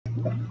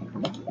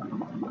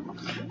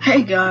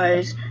Hey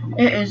guys,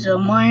 it is a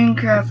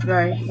Minecraft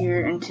guy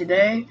here, and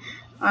today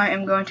I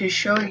am going to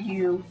show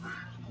you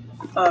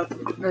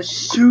the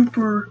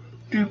super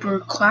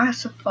duper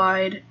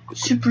classified,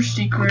 super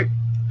secret,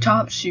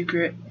 top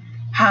secret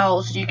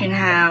house you can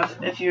have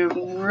if you're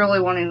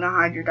really wanting to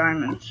hide your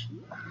diamonds.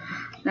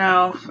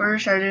 Now,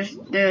 first I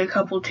just did a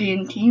couple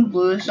TNT,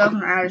 blew this up,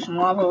 and added some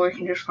lava where you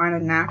can just find a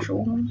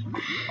natural one.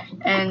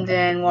 And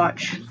then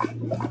watch.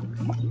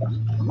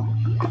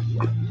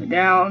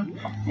 Down,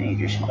 and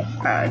you just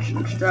add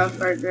some stuff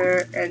right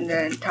there, and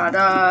then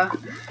ta-da.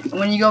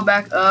 When you go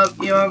back up,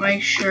 you want to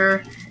make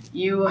sure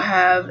you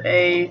have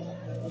a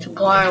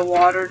supply of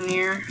water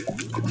near,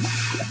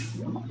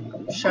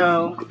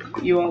 so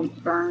you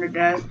won't burn to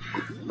death.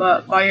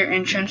 But by your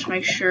entrance,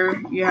 make sure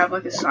you have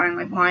like a sign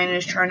like mine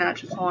is, try not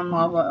to fall in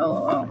lava,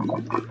 LOL.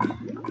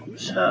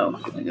 So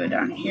we go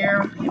down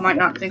here. You might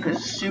not think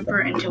this is super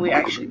until we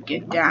actually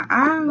get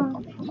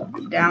down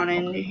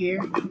into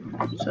here.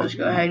 So let's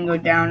go ahead and go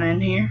down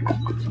in here.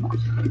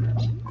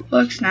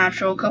 Looks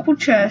natural. Couple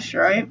chests,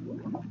 right?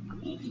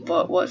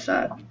 But what's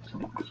that?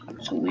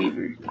 It's a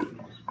lever.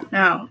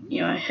 Now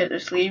you want to hit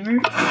this lever.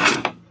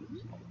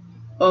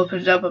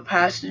 Opens up a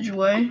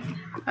passageway.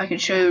 I can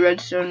show you the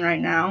redstone right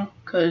now,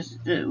 because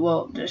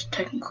well, this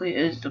technically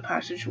is the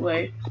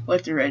passageway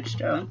with the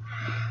redstone.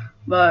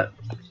 But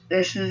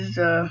this is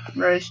the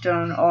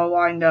redstone all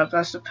lined up.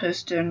 That's the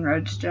piston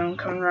redstone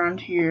coming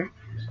around here.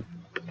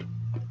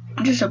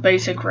 Just a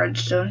basic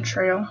redstone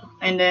trail.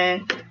 And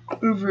then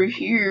over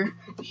here,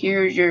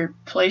 here's your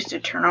place to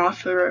turn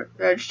off the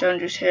redstone.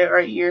 Just hit it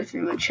right here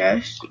through the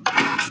chest.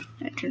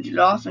 And it turns it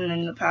off, and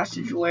then the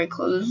passageway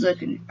closes.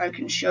 I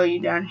can show you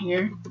down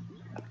here.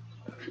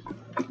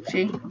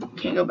 See?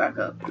 Can't go back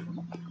up.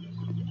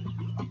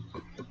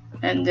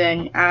 And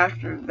then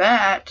after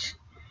that,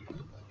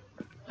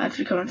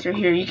 after coming through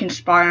here, you can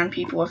spy on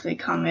people if they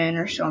come in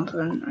or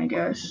something, I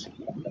guess.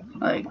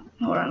 Like,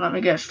 hold on, let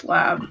me guess,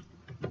 lab.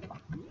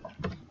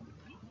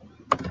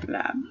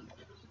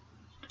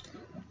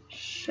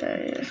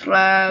 Say it's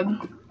lab.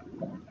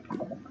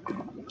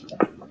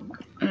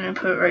 And then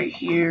put it right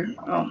here.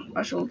 Oh,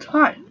 that's a little too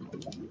high.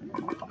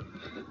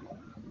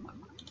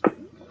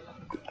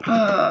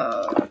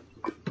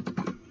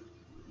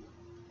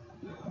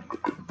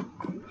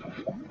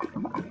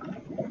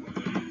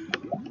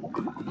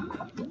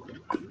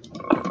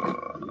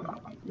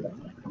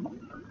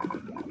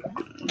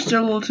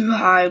 Still a little too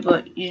high,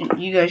 but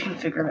you guys can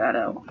figure that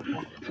out.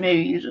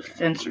 Maybe use a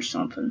fence or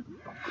something.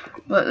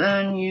 But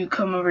then you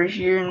come over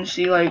here and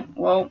see, like,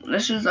 well,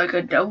 this is like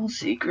a double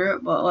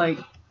secret, but like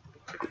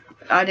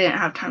I didn't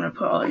have time to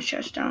put all these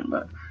chests down,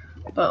 but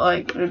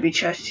like there'd be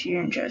chests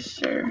here and chests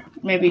there.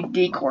 Maybe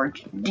decoy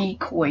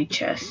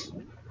chests.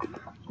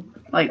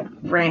 Like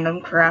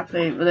random crap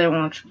they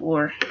won't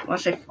explore.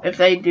 Unless if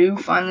they do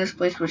find this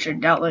place, which I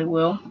doubt they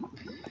will.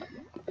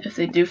 If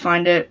they do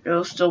find it,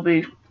 it'll still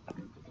be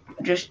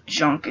just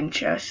junk and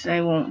chests.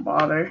 They won't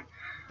bother.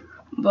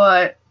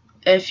 But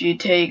if you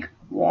take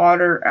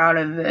water out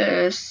of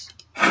this,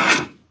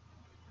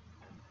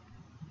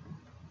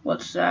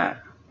 what's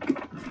that?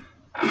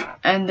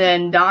 And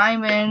then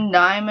diamond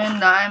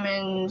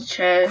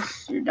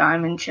chest, your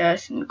diamond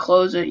chest, and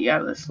close it. You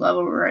have this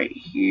level right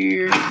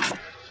here,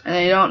 and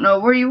they don't know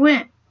where you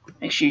went.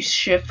 Make sure you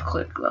shift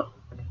click though,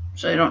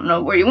 so they don't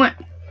know where you went.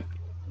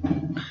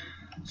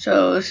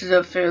 So this is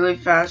a fairly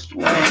fast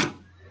way.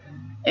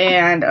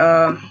 And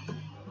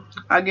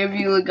I'll give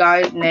you the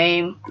guy's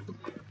name.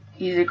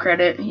 He's a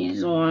credit.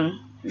 He's the one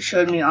who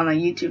showed me on a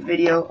YouTube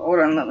video. Hold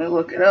on, let me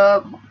look it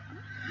up.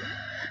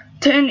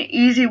 10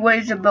 easy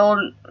ways to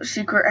build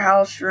secret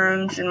house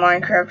rooms in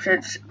Minecraft.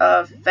 It's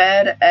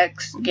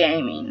FedEx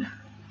Gaming.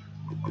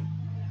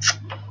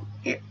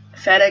 Yeah,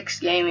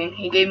 FedEx Gaming.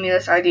 He gave me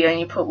this idea, and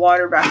you put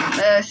water back in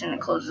this, and it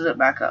closes it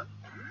back up.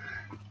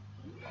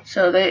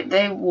 So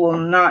they will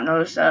not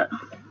notice that.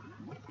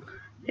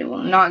 They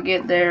will not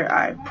get there,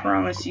 I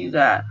promise you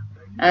that.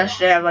 Unless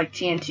they have like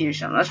TNT or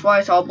something. That's why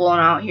it's all blown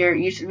out here. It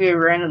used to be a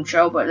random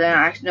show, but then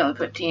I accidentally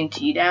put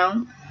TNT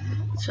down.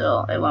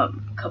 So it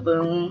went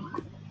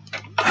kaboom.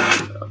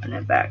 Open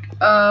it back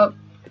up.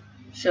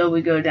 So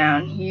we go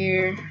down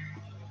here.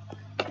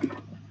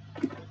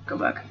 Go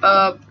back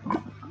up.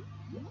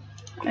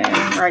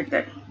 And right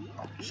there.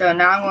 So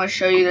now I'm going to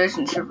show you this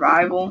in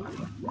survival.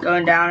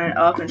 Going down and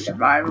up in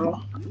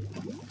survival.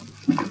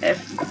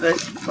 If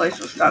this place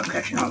will stop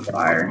catching on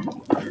fire.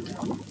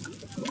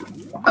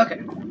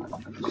 Okay.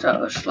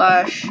 So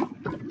slash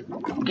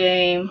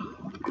game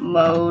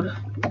mode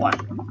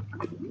 1.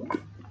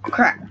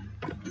 Crap.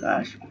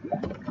 Slash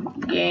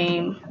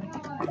game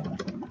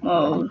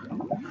mode.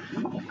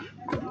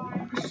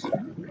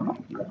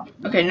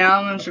 Okay,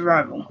 now I'm in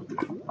survival.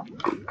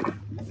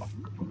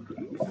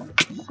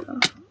 So,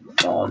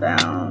 fall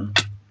down.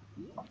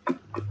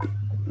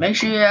 Make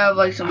sure you have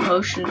like some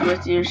potions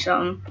with you or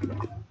something.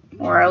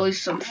 Or at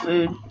least some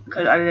food,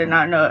 because I did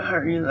not know it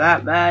hurt you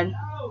that bad.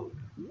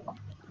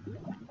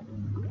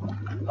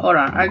 Hold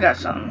on, I got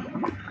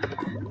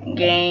something.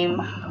 Game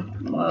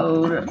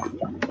mode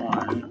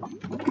 1.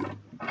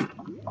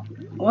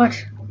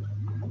 what?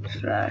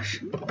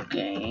 Slash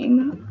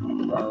game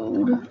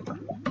mode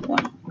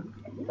 1.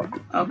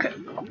 Okay.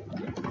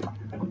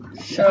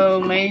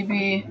 So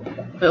maybe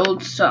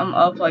build something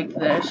up like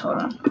this. Hold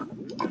on.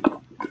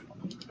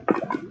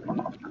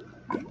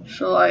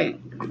 So like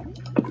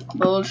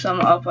build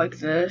something up like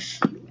this.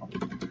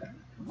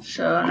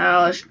 So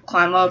now let's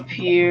climb up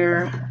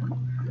here.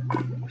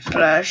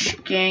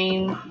 Slash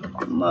game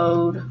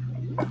mode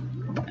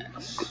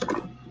S.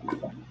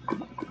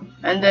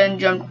 And then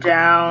jump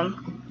down.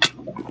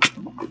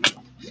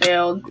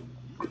 Failed.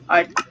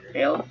 I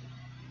failed.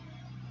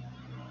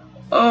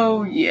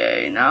 Oh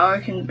yay, now I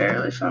can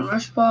barely find my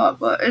spot,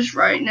 but it's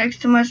right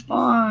next to my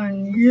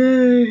spawn.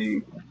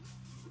 Yay!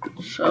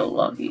 So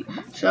lucky.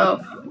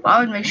 So I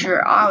would make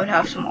sure I would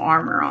have some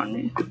armor on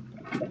me.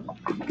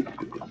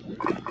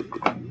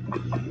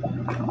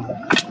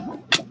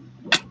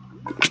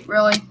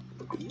 Really?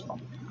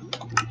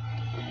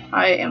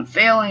 I am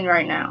failing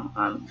right now.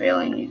 I'm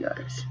failing you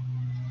guys.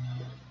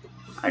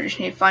 I just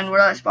need to find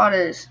where that spot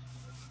is.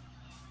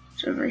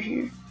 It's over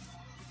here.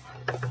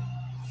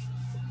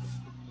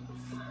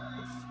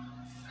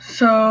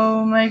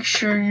 So make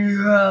sure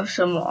you have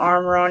some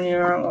armor on you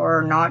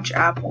or notch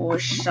apple or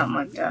something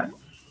like that.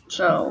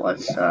 So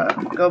let's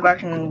go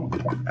back in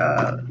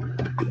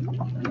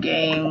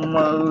game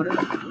mode.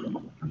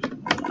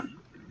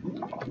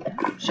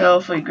 So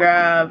if we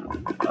grab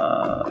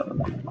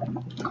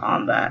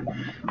combat,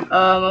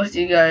 most of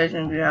you guys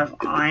maybe have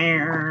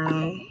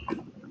iron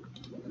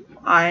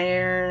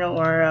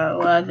or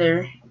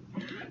leather.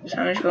 So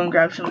I'm just going to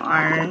grab some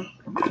iron.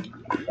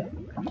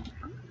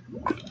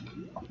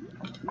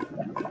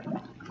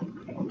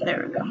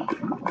 There we go.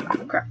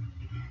 Crap.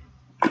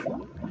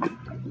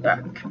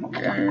 Back.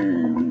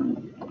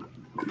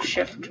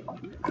 Shift.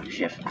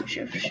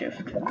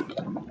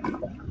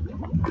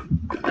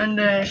 And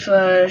then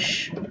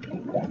slash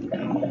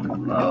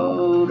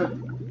mode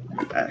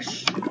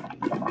S.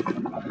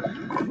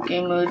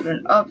 Game mode's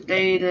been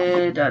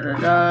updated.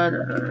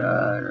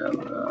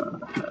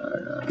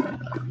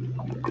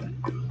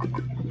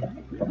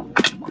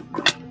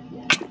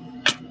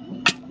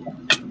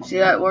 See,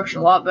 that works a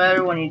lot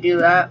better when you do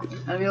that.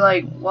 I'd be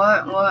like,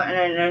 what,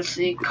 and then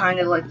see kind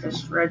of like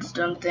this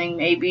redstone thing,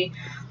 maybe.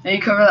 Then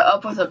you cover that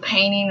up with a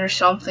painting or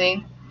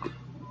something,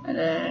 and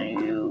then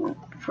you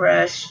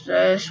press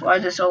this. Why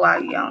is it so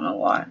laggy? I don't know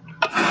why.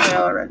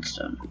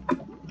 Redstone.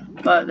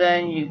 But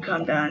then you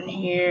come down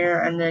here,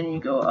 and then you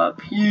go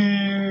up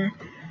here,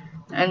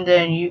 and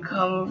then you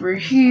come over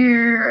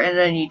here, and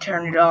then you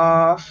turn it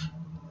off.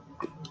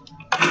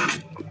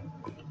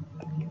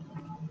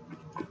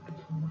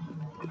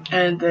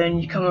 And then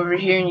you come over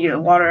here and you get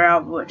water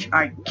out, which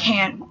I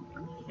can't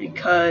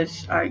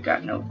because I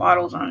got no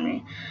bottles on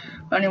me.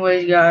 But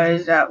anyways,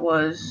 guys, that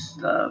was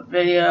the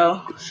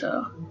video.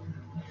 So,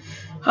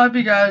 hope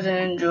you guys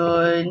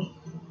enjoyed.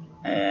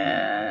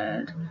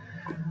 And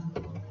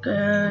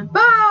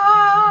goodbye.